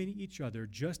 forgiving each other,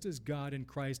 just as God in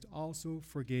Christ also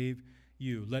forgave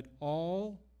you. Let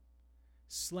all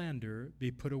slander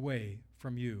be put away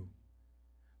from you,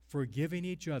 forgiving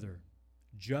each other,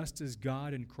 just as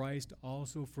God in Christ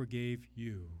also forgave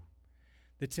you.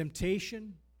 The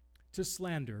temptation to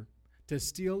slander to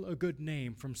steal a good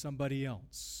name from somebody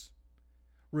else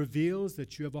reveals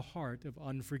that you have a heart of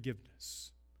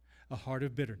unforgiveness, a heart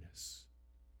of bitterness.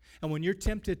 And when you're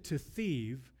tempted to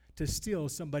thieve, to steal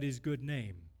somebody's good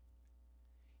name,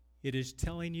 it is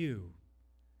telling you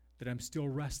that I'm still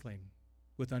wrestling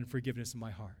with unforgiveness in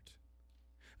my heart.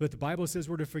 But the Bible says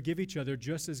we're to forgive each other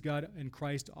just as God in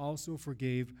Christ also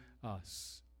forgave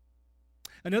us.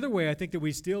 Another way I think that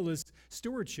we steal is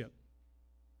stewardship,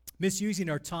 misusing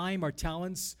our time, our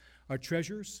talents, our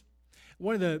treasures.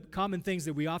 One of the common things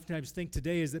that we oftentimes think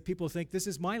today is that people think, this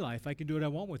is my life. I can do what I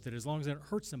want with it. As long as I don't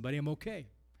hurt somebody, I'm okay.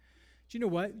 Do you know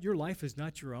what? Your life is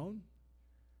not your own.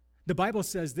 The Bible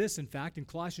says this, in fact, in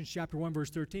Colossians chapter 1, verse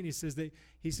 13, he says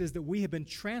that we have been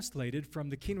translated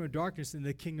from the kingdom of darkness into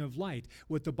the kingdom of light.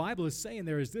 What the Bible is saying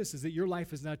there is this, is that your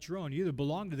life is not your own. You either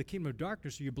belong to the kingdom of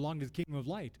darkness or you belong to the kingdom of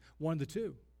light, one of the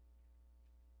two.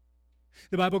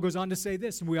 The Bible goes on to say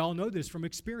this, and we all know this from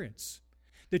experience,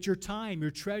 that your time,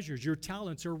 your treasures, your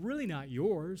talents are really not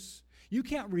yours. You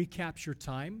can't recapture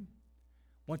time.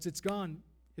 Once it's gone,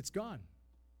 it's gone.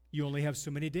 You only have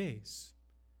so many days.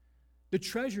 The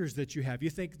treasures that you have, you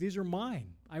think, these are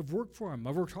mine. I've worked for them.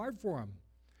 I've worked hard for them.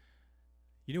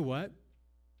 You know what?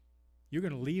 You're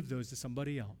going to leave those to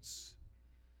somebody else.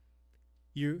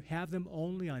 You have them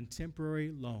only on temporary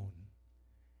loan.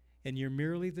 And you're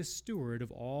merely the steward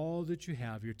of all that you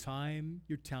have, your time,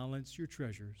 your talents, your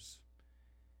treasures.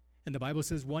 And the Bible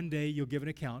says one day you'll give an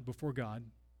account before God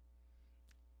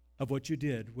of what you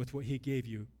did with what He gave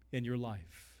you in your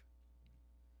life.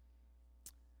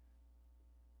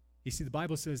 You see, the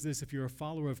Bible says this, if you're a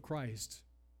follower of Christ,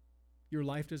 your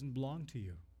life doesn't belong to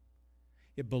you.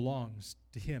 It belongs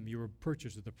to Him. You were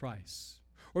purchased with a price.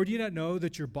 Or do you not know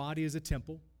that your body is a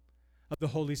temple of the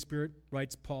Holy Spirit,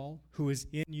 writes Paul, who is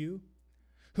in you,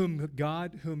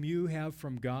 whom you have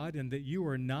from God, and that you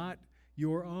are not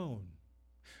your own?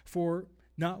 For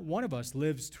not one of us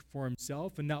lives for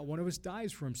himself, and not one of us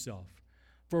dies for himself.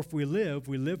 For if we live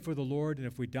for the Lord, and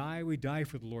if we die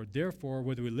for the Lord. Therefore,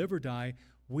 whether we live or die,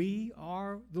 we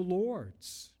are the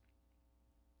Lord's.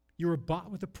 You were bought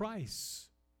with a price.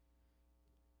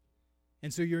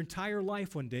 And so your entire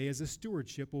life one day as a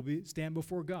stewardship will stand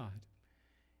before God.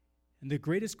 And the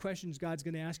greatest questions God's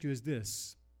going to ask you is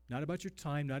this, not about your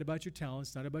time, not about your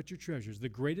talents, not about your treasures. The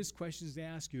greatest questions to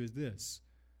ask you is this: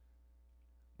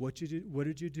 what did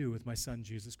you do with my son,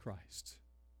 Jesus Christ?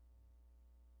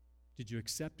 Did you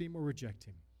accept him or reject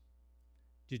him?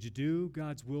 Did you do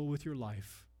God's will with your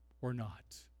life or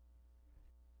not?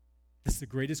 This is the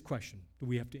greatest question that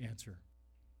we have to answer.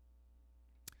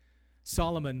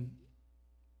 Solomon,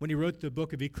 when he wrote the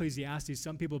book of Ecclesiastes,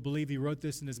 some people believe he wrote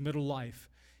this in his middle life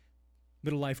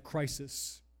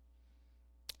crisis.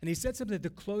 And he said something at the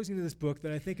closing of this book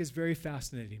that I think is very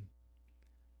fascinating.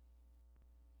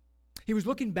 He was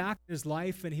looking back at his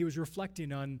life, and he was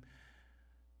reflecting on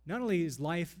not only his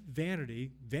life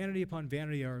vanity upon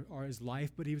vanity are his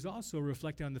life, but he was also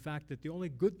reflecting on the fact that the only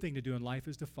good thing to do in life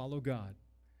is to follow God.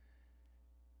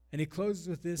 And he closes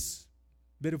with this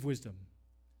bit of wisdom.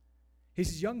 He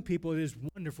says, young people, it is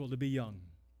wonderful to be young.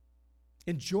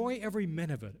 Enjoy every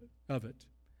minute of it.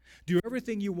 Do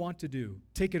everything you want to do.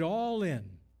 Take it all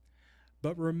in.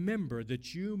 But remember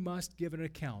that you must give an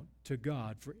account to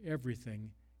God for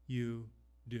everything you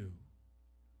do.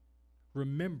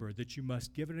 Remember that you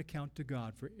must give an account to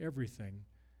God for everything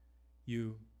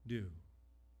you do.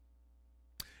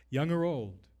 Young or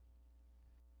old,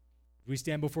 if we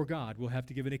stand before God, we'll have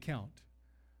to give an account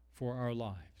for our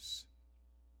lives.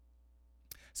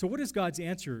 So what is God's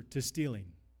answer to stealing?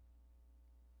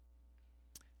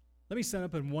 Let me sum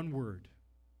up in one word.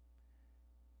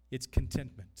 It's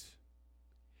contentment.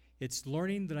 It's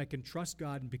learning that I can trust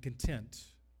God and be content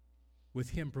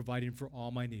with Him providing for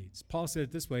all my needs. Paul said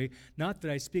it this way, not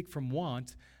that I speak from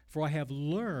want, for I have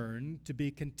learned to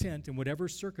be content in whatever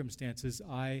circumstances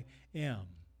I am.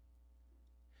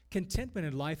 Contentment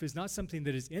in life is not something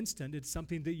that is instant, it's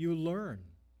something that you learn.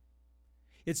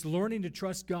 It's learning to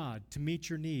trust God to meet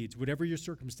your needs, whatever your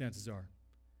circumstances are.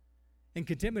 And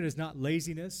contentment is not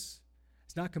laziness,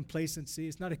 it's not complacency,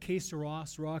 it's not a que sera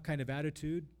kind of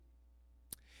attitude.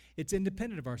 It's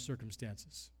independent of our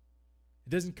circumstances. It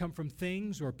doesn't come from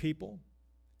things or people.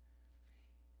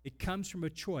 It comes from a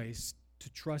choice to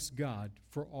trust God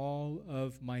for all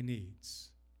of my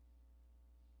needs.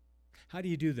 How do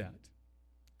you do that?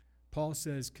 Paul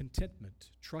says contentment,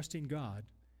 trusting God,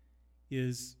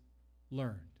 is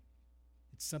learned.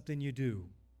 It's something you do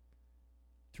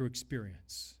through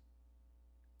experience.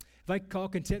 If I could call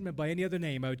contentment by any other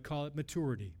name, I would call it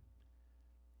maturity.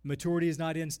 Maturity is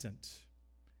not instant.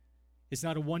 It's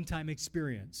not a one-time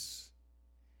experience.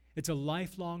 It's a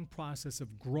lifelong process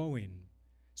of growing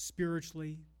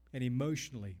spiritually and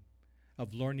emotionally,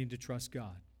 of learning to trust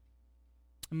God.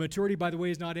 And maturity, by the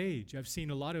way, is not age. I've seen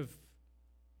a lot of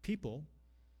people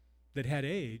that had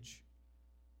age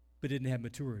but didn't have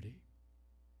maturity.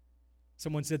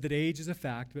 Someone said that age is a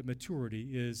fact, but maturity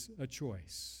is a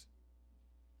choice.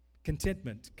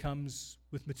 Contentment comes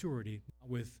with maturity, not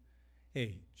with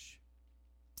age.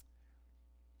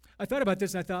 I thought about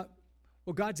this and I thought,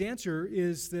 well, God's answer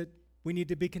is that we need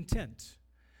to be content.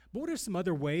 But what are some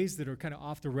other ways that are kind of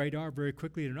off the radar very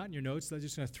quickly? They're not in your notes, so I'm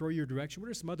just going to throw your direction. What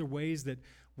are some other ways that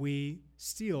we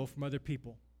steal from other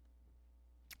people?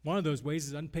 One of those ways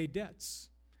is unpaid debts.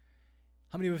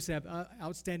 How many of us have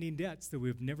outstanding debts that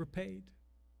we've never paid?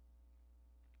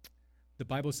 The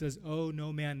Bible says, owe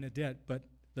no man a debt but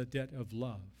the debt of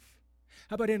love.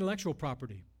 How about intellectual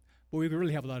property? Well, we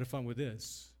really have a lot of fun with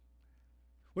this.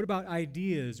 What about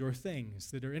ideas or things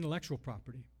that are intellectual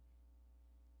property?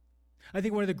 I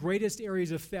think one of the greatest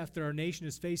areas of theft that our nation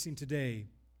is facing today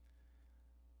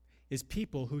is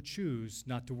people who choose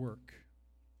not to work.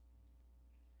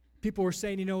 People are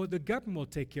saying, you know, the government will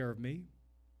take care of me.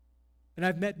 And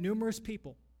I've met numerous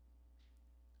people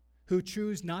who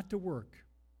choose not to work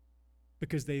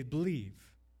because they believe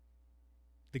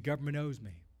the government owes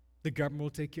me. The government will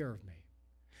take care of me.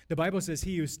 The Bible says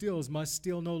he who steals must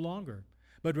steal no longer,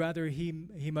 but rather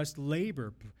he must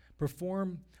labor,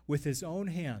 perform with his own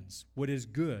hands what is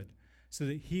good, so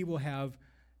that he will have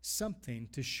something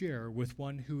to share with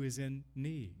one who is in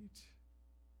need.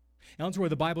 Elsewhere,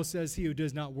 the Bible says he who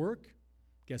does not work,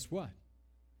 guess what?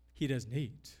 He doesn't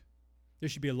eat. There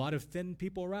should be a lot of thin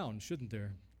people around, shouldn't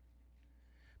there?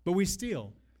 But we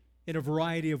steal in a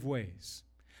variety of ways.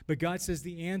 But God says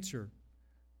the answer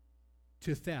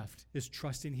to theft is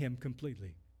trusting him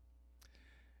completely.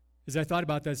 As I thought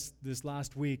about this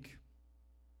last week,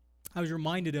 I was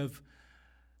reminded of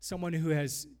someone who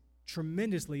has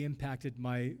tremendously impacted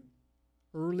my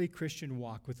early Christian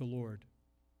walk with the Lord.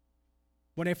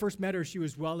 When I first met her, she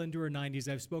was well into her 90s.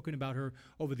 I've spoken about her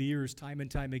over the years time and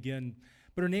time again.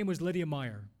 But her name was Lydia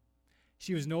Meyer.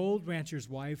 She was an old rancher's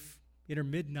wife in her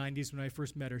mid-90s when I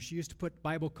first met her. She used to put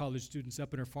Bible college students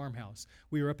up in her farmhouse.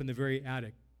 We were up in the very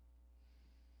attic.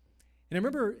 And I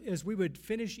remember as we would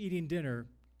finish eating dinner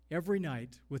every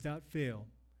night without fail,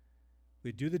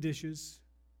 we'd do the dishes,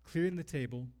 clearing the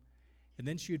table, and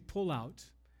then she would pull out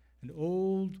an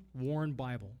old, worn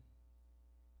Bible,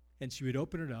 and she would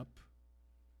open it up,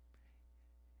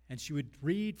 and she would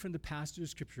read from the passage of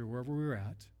Scripture wherever we were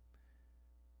at,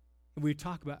 and we'd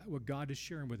talk about what God is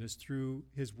sharing with us through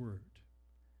His Word.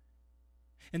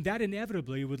 And that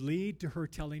inevitably would lead to her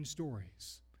telling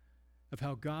stories of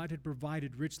how God had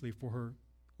provided richly for her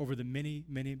over the many,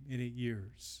 many, many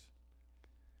years.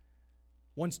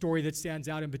 One story that stands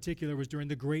out in particular was during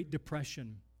the Great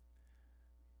Depression,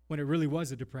 when it really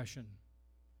was a depression,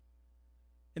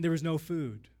 and there was no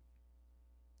food.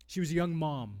 She was a young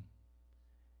mom,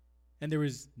 and there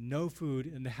was no food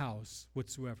in the house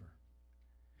whatsoever.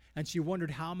 And she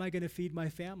wondered, how am I going to feed my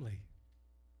family?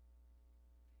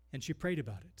 And she prayed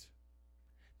about it.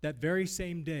 That very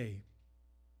same day,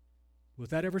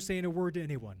 without ever saying a word to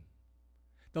anyone,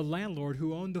 the landlord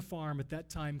who owned the farm at that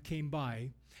time came by,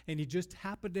 and he just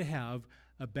happened to have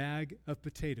a bag of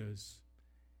potatoes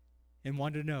and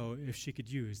wanted to know if she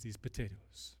could use these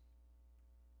potatoes.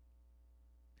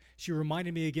 She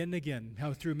reminded me again and again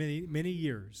how through many, many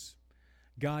years,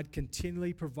 God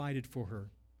continually provided for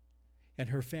her and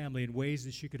her family in ways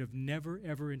that she could have never,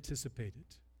 ever anticipated.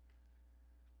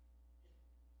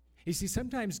 You see,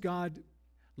 sometimes God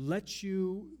lets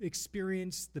you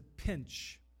experience the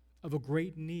pinch of a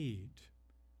great need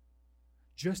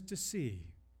just to see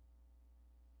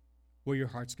where your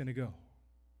heart's going to go.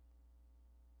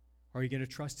 Are you going to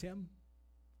trust Him?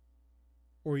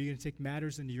 Or are you going to take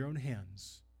matters into your own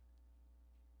hands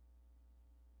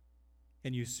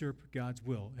and usurp God's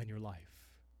will in your life?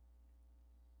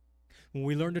 When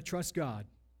we learn to trust God,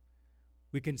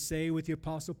 we can say with the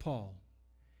Apostle Paul,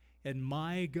 "And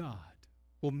my God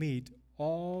will meet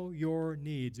all your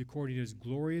needs according to His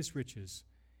glorious riches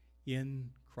in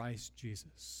Christ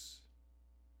Jesus."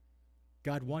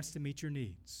 God wants to meet your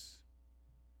needs.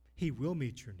 He will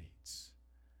meet your needs.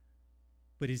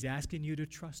 But He's asking you to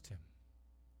trust Him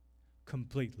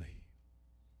completely.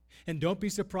 And don't be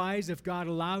surprised if God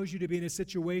allows you to be in a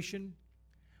situation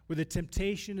where the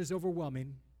temptation is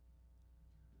overwhelming,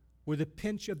 where the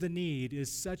pinch of the need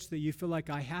is such that you feel like,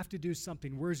 I have to do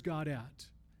something. Where's God at?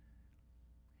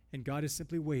 And God is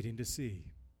simply waiting to see,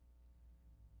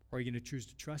 are you going to choose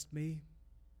to trust me,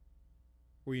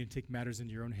 or are you going to take matters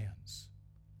into your own hands?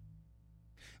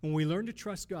 When we learn to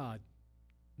trust God,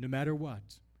 no matter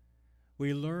what,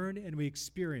 we learn and we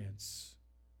experience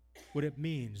what it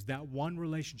means. That one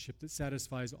relationship that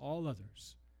satisfies all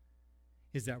others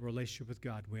is that relationship with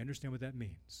God. We understand what that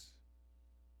means.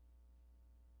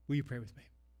 Will you pray with me?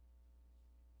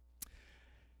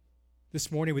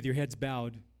 This morning, with your heads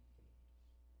bowed,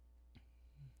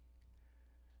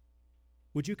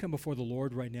 would you come before the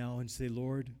Lord right now and say,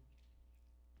 Lord,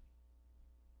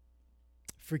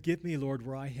 forgive me, Lord,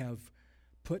 where I have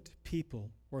put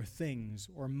people or things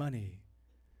or money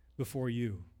before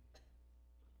you.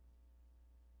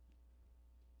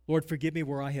 Lord, forgive me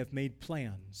where I have made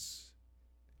plans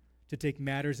to take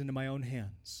matters into my own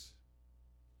hands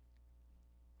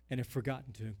and have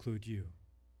forgotten to include you.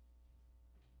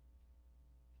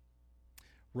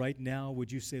 Right now,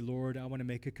 would you say, Lord, I want to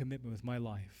make a commitment with my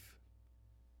life.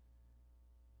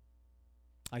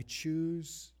 I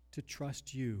choose to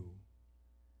trust you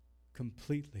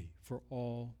completely for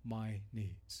all my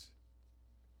needs.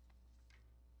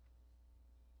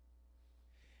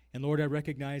 And Lord, I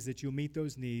recognize that you'll meet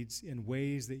those needs in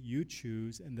ways that you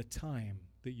choose and the time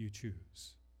that you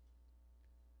choose.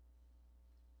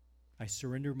 I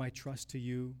surrender my trust to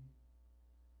you.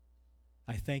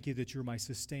 I thank you that you're my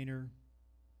sustainer,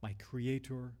 my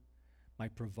creator, my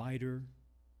provider,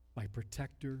 my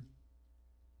protector.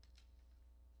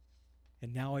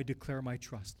 And now I declare my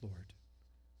trust, Lord,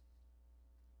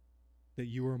 that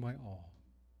you are my all.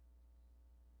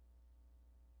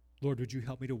 Lord, would you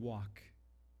help me to walk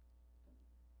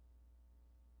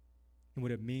in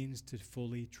what it means to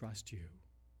fully trust you?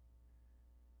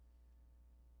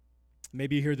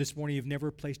 Maybe you're here this morning, you've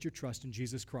never placed your trust in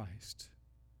Jesus Christ.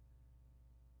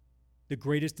 The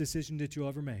greatest decision that you'll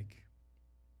ever make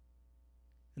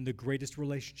and the greatest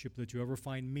relationship that you ever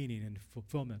find meaning and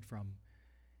fulfillment from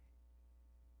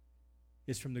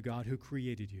is from the God who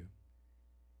created you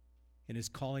and is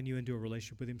calling you into a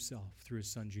relationship with himself through his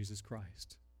Son, Jesus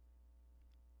Christ.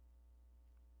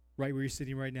 Right where you're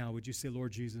sitting right now, would you say,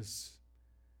 Lord Jesus,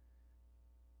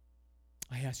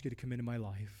 I ask you to come into my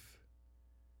life,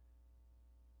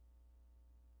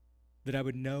 that I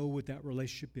would know what that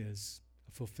relationship is,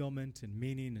 of fulfillment and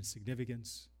meaning and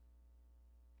significance.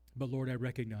 But Lord, I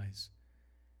recognize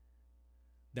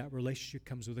that relationship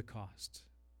comes with a cost,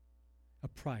 a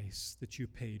price that you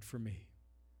paid for me.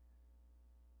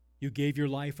 You gave your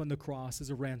life on the cross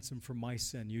as a ransom for my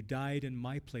sin. You died in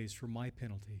my place for my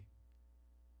penalty.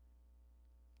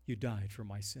 You died for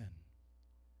my sin.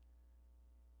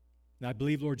 And I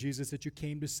believe, Lord Jesus, that you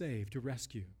came to save, to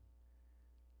rescue,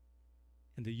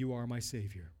 and that you are my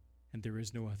Savior, and there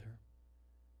is no other.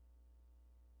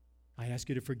 I ask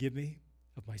you to forgive me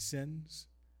of my sins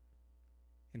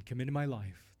and come into my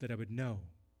life, that I would know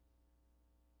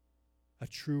a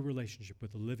true relationship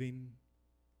with the living,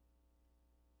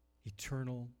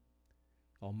 eternal,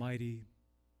 almighty,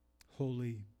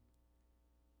 holy,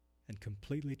 and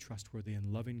completely trustworthy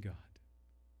and loving God.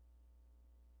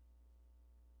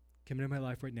 Come into my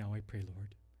life right now, I pray,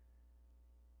 Lord,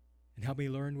 and help me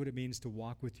learn what it means to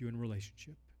walk with you in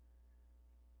relationship.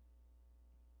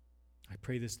 I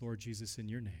pray this, Lord Jesus, in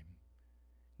your name,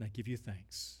 and I give you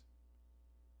thanks.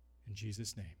 In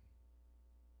Jesus' name,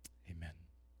 amen.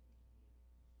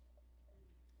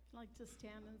 I'd like to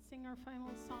stand and sing our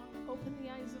final song, Open the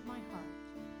Eyes of My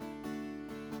Heart.